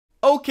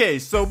Okay,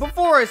 so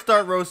before I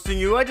start roasting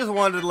you, I just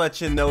wanted to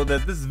let you know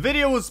that this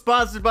video was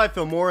sponsored by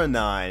Filmora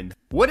 9.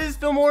 What is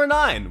Filmora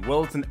 9?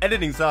 Well, it's an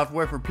editing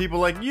software for people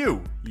like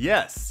you.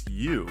 Yes,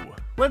 you.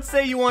 Let's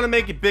say you want to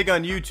make it big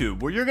on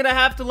YouTube, where you're gonna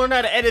have to learn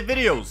how to edit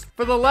videos.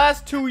 For the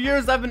last 2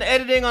 years, I've been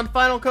editing on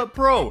Final Cut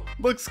Pro.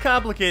 Looks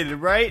complicated,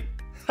 right?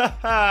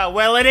 Haha,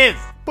 well it is!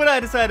 But I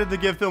decided to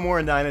give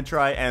Filmora 9 a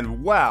try,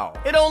 and wow!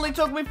 It only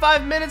took me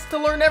 5 minutes to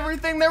learn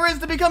everything there is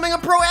to becoming a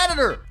pro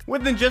editor!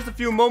 Within just a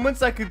few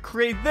moments, I could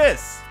create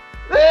this.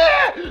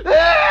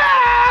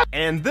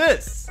 And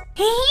this.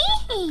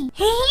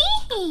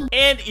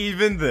 And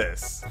even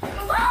this.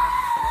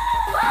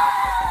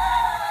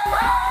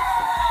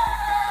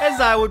 As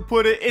I would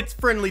put it, it's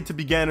friendly to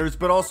beginners,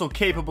 but also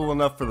capable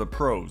enough for the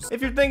pros. If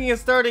you're thinking of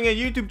starting a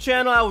YouTube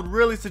channel, I would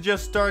really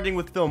suggest starting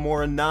with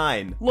Filmora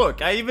 9.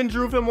 Look, I even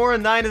drew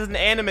Filmora 9 as an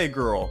anime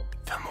girl.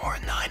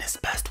 Filmora 9 is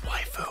best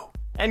waifu.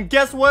 And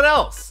guess what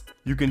else?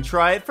 You can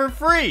try it for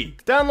free!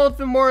 Download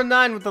Filmora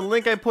 9 with the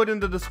link I put in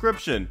the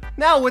description.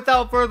 Now,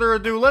 without further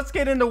ado, let's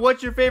get into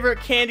what your favorite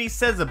candy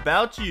says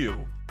about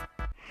you.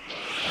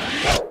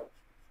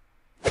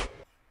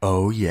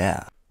 Oh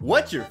yeah.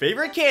 What your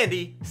favorite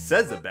candy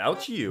says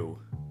about you.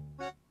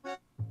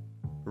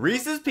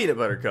 Reese's Peanut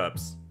Butter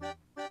Cups.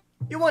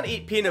 You want to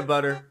eat peanut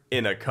butter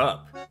in a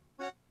cup.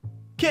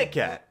 Kit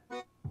Kat.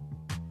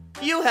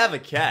 You have a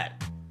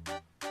cat.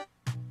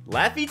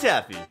 Laffy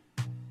Taffy.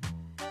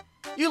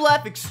 You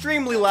laugh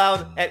extremely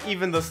loud at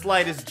even the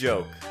slightest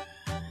joke.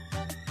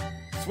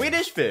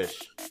 Swedish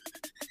Fish.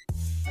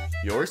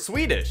 You're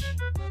Swedish.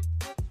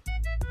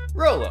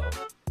 Rolo.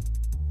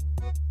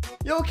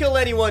 You'll kill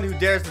anyone who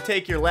dares to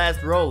take your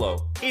last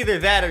Rolo. Either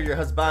that or your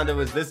husbando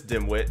is this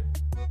dimwit.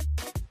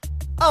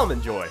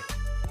 Almond Joy.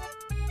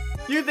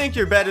 You think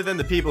you're better than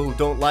the people who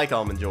don't like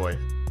Almond Joy.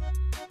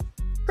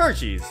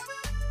 Hershey's.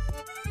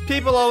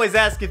 People always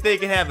ask if they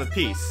can have a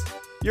piece.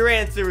 Your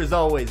answer is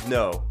always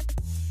no.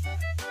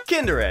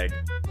 Kinder Egg.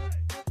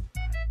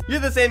 You're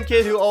the same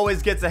kid who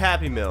always gets a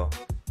Happy Meal.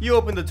 You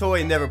open the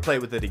toy and never play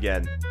with it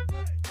again.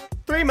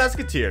 Three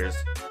Musketeers.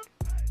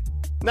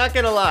 Not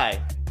gonna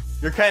lie,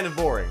 you're kind of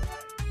boring.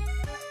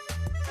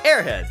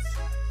 Airheads.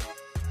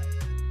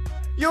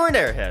 You're an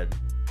airhead.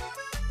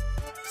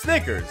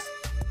 Snickers.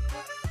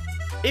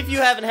 If you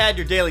haven't had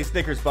your daily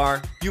Snickers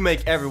bar, you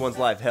make everyone's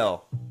life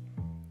hell.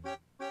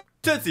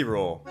 Tootsie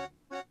Roll.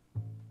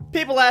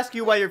 People ask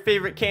you why your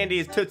favorite candy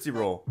is Tootsie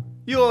Roll.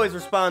 You always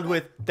respond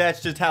with,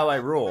 "That's just how I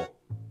roll."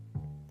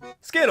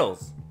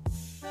 Skittles.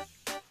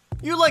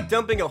 You like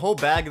dumping a whole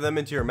bag of them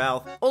into your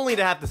mouth, only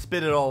to have to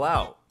spit it all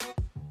out.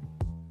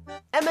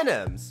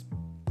 M&M's.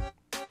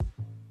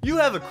 You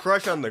have a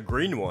crush on the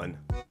green one.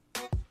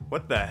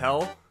 What the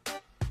hell?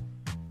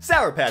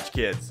 Sour Patch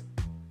Kids.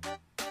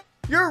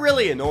 You're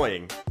really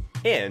annoying,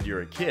 and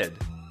you're a kid.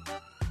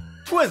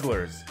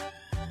 Twizzlers.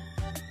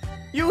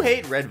 You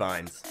hate Red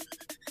Vines.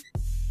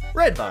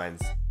 Red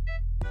Vines.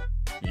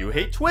 You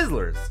hate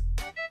Twizzlers.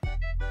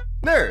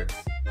 Nerds.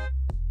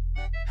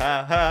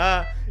 Ha ha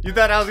ha. You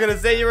thought I was gonna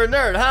say you're a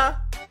nerd, huh?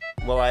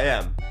 Well, I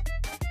am.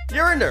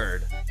 You're a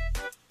nerd.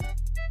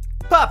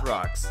 Pop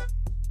Rocks.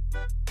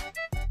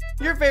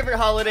 Your favorite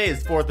holiday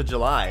is 4th of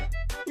July.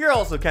 You're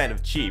also kind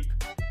of cheap.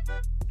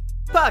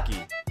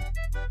 Pocky.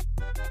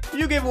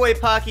 You give away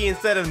Pocky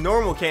instead of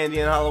normal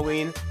candy on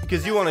Halloween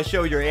because you want to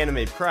show your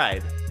anime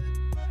pride.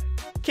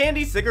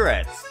 Candy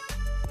Cigarettes.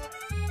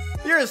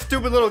 You're a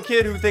stupid little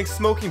kid who thinks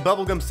smoking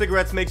bubblegum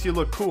cigarettes makes you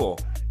look cool.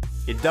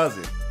 It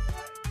doesn't.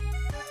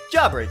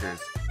 Jawbreakers.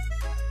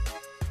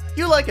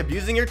 You like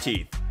abusing your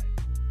teeth.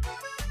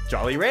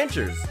 Jolly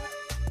Ranchers.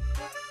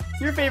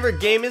 Your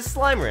favorite game is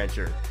Slime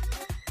Rancher.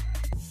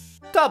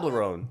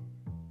 Toblerone.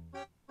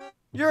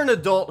 You're an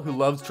adult who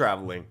loves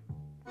traveling.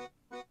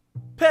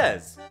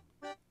 Pez.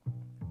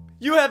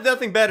 You have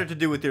nothing better to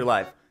do with your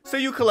life, so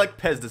you collect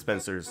Pez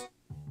dispensers.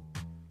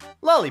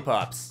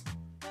 Lollipops.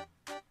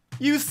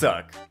 You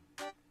suck.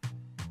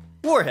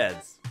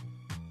 Warheads.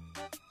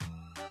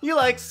 You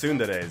like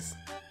tsunderes.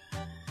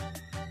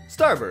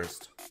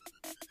 Starburst.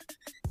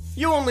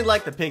 You only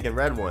like the pink and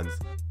red ones.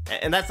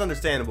 And that's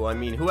understandable. I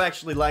mean, who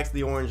actually likes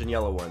the orange and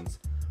yellow ones?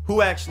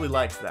 Who actually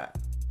likes that?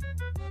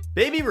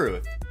 Baby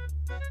Ruth.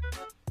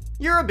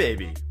 You're a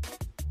baby.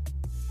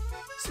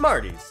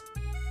 Smarties.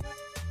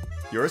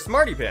 You're a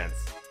smarty pants.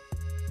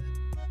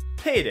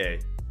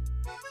 Payday.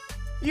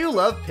 You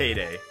love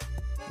Payday.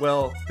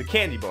 Well, the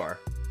candy bar.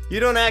 You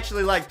don't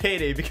actually like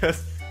Payday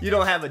because you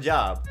don't have a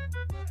job.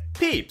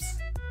 Peeps.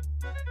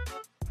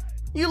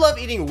 You love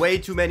eating way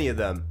too many of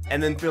them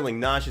and then feeling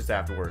nauseous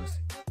afterwards.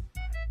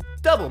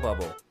 Double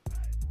Bubble.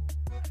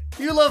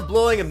 You love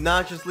blowing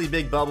obnoxiously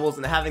big bubbles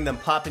and having them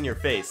pop in your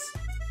face.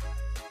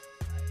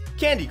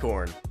 Candy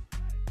corn.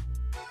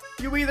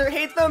 You either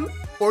hate them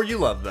or you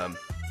love them.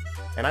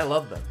 And I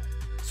love them.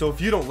 So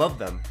if you don't love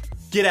them,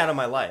 get out of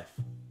my life.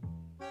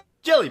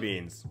 Jelly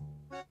beans.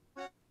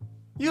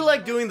 You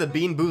like doing the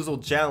Bean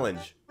Boozled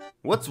challenge.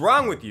 What's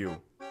wrong with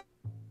you?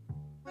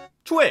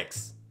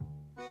 Twix.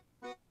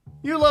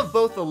 You love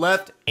both the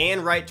left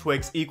and right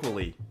Twix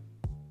equally.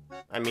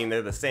 I mean,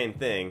 they're the same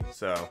thing,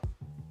 so.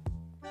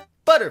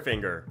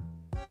 Butterfinger.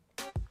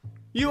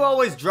 You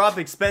always drop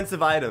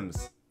expensive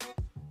items.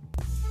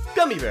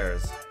 Gummy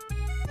bears.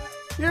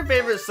 Your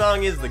favorite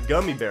song is the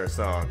Gummy Bear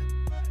song.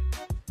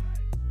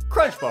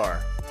 Crunch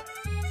bar.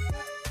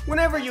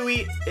 Whenever you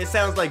eat, it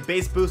sounds like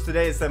bass boosted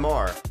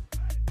ASMR.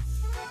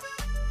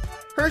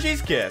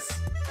 Hershey's Kiss.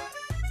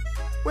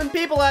 When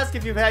people ask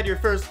if you've had your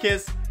first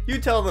kiss,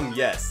 you tell them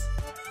yes.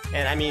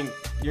 And I mean,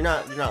 you're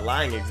not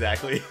lying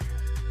exactly.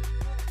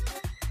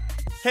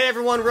 Hey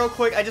everyone, real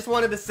quick, I just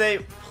wanted to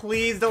say,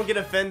 please don't get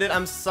offended.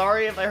 I'm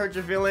sorry if I hurt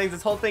your feelings.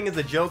 This whole thing is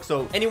a joke.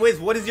 So anyways,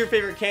 what is your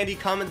favorite candy?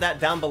 Comment that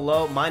down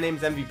below. My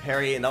name's MV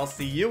Perry, and I'll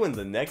see you in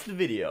the next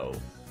video.